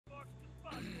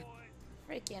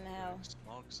Freaking hell.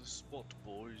 Marks the spot,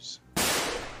 boys.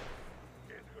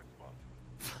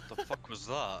 What the fuck was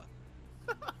that?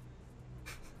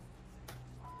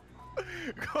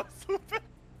 Go super.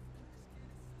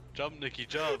 Jump, Nikki,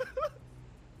 jump.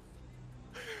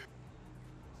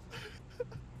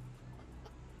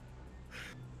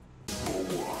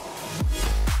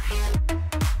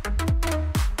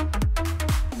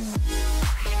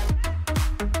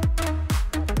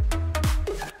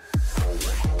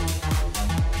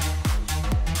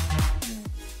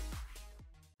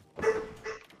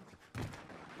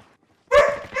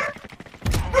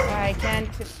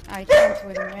 I can't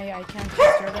with me. I can't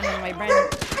just rhythm in my brain.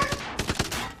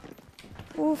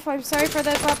 Oof, I'm sorry for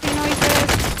the puppy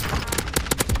noises.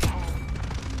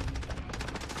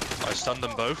 I stunned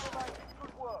them both.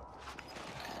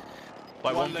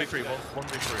 By 1v3,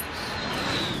 1v3.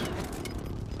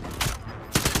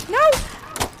 No!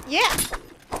 Yeah!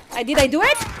 I do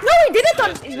it? No, he did it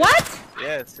on... What?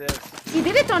 Yes, yes. He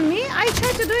did it on me? I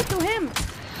tried to do it to him.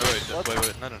 Oh,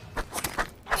 wait, no.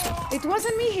 It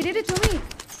wasn't me, he did it to me.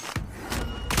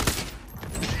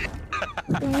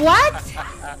 What?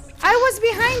 I was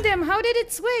behind him, how did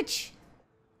it switch?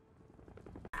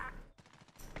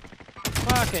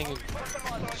 Fucking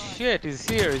shit, he's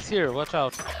here, watch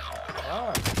out.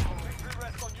 Ah.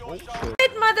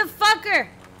 It, motherfucker!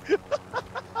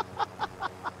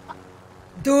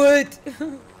 Do it!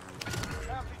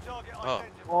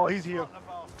 Oh, he's here.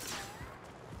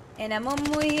 And a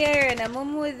mumu here, and a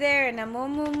mumu there, and a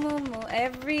mumu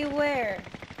everywhere.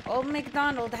 Old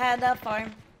MacDonald had that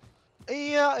farm.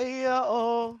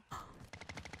 Oh.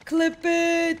 Clip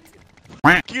it!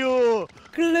 Fuck you!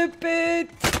 Clip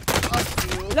it!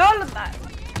 Lol,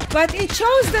 but he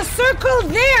chose the circle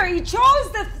there! He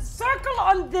chose the circle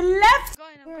on the left!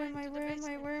 Where am I?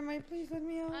 Please let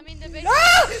me out. I'm in the basement.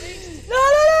 Ah! No,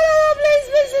 please,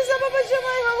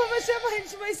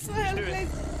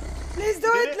 please,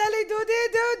 do it, Lily, do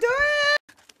it!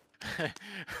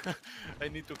 I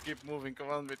need to keep moving. Come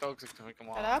on, be toxic to me. Come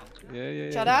on. Shut up.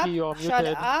 Yeah. Shut up. Nicky, you're Shut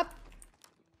muted. up.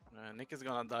 Nick is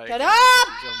gonna die. Shut up!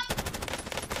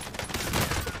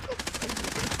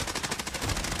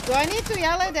 Do I need to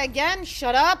yell it again?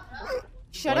 Shut up.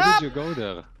 Shut Why up. did you go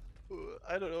there?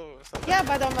 I don't know. Yeah,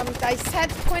 but I said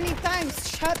 20 times.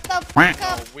 Shut the fuck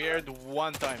up. Oh, weird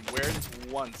one time. Weird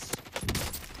once.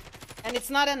 And it's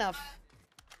not enough.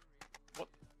 What?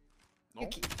 No?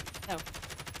 No.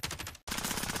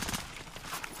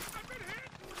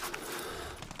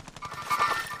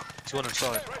 Two on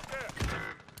inside.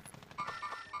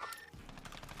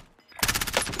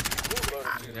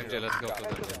 Genji, let's go to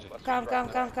them, Genji. Come.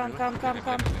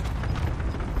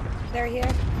 They're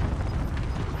here.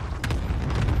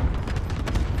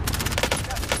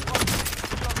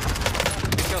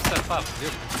 Pick yourself up,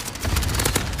 dude.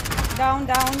 Down.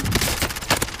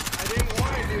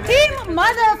 Team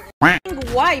mother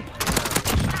wipe.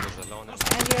 He's alone.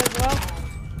 And you as well.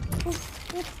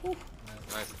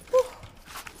 Nice.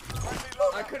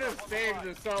 I could have saved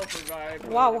the self-revive.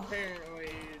 Wow.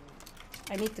 Apparently.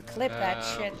 I need to clip that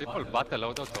shit. People battle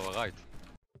out to our right.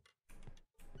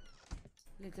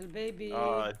 Little baby.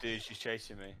 Oh, dude, she's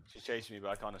chasing me. She's chasing me,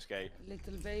 but I can't escape.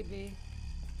 Little baby.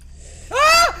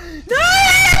 Ah! No!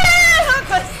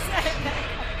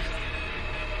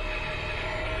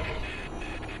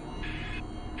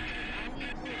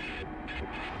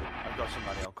 I've got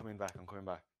somebody. I'm coming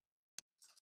back.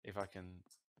 If I can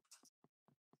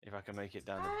make it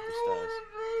down the stairs.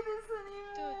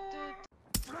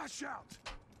 Flash out.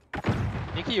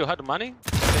 Nikki, you had money?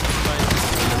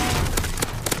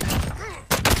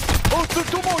 Oh,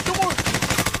 two more!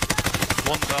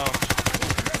 One down.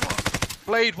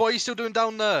 Blade, what are you still doing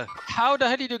down there? How the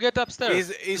hell did you get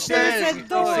upstairs? He's There's a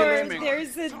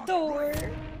door.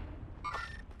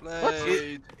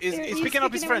 Blade. He's picking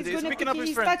up his friend. He's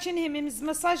touching him. He's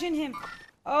massaging him.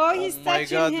 Oh, he's my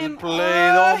touching God, him.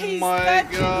 Blade. Oh, Oh he's my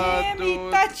touching God, him. He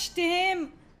dude. touched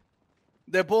him.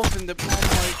 They're both in the. Oh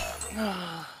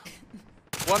my.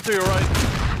 One to your right.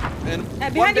 And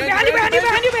Behind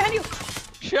you.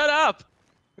 Shut up!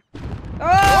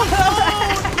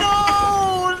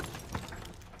 Oh!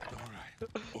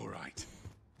 All right.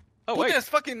 Oh, Put wait. this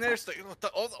fucking there.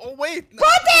 Oh wait. Put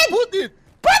it! Put it.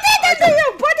 Put it into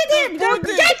you! Put it in!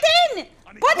 Get in!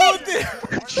 Put it!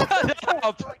 Shut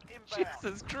up!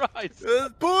 Jesus Christ!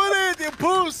 Put it, you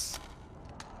puss.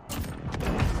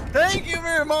 Thank you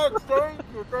very much. Thank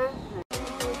you.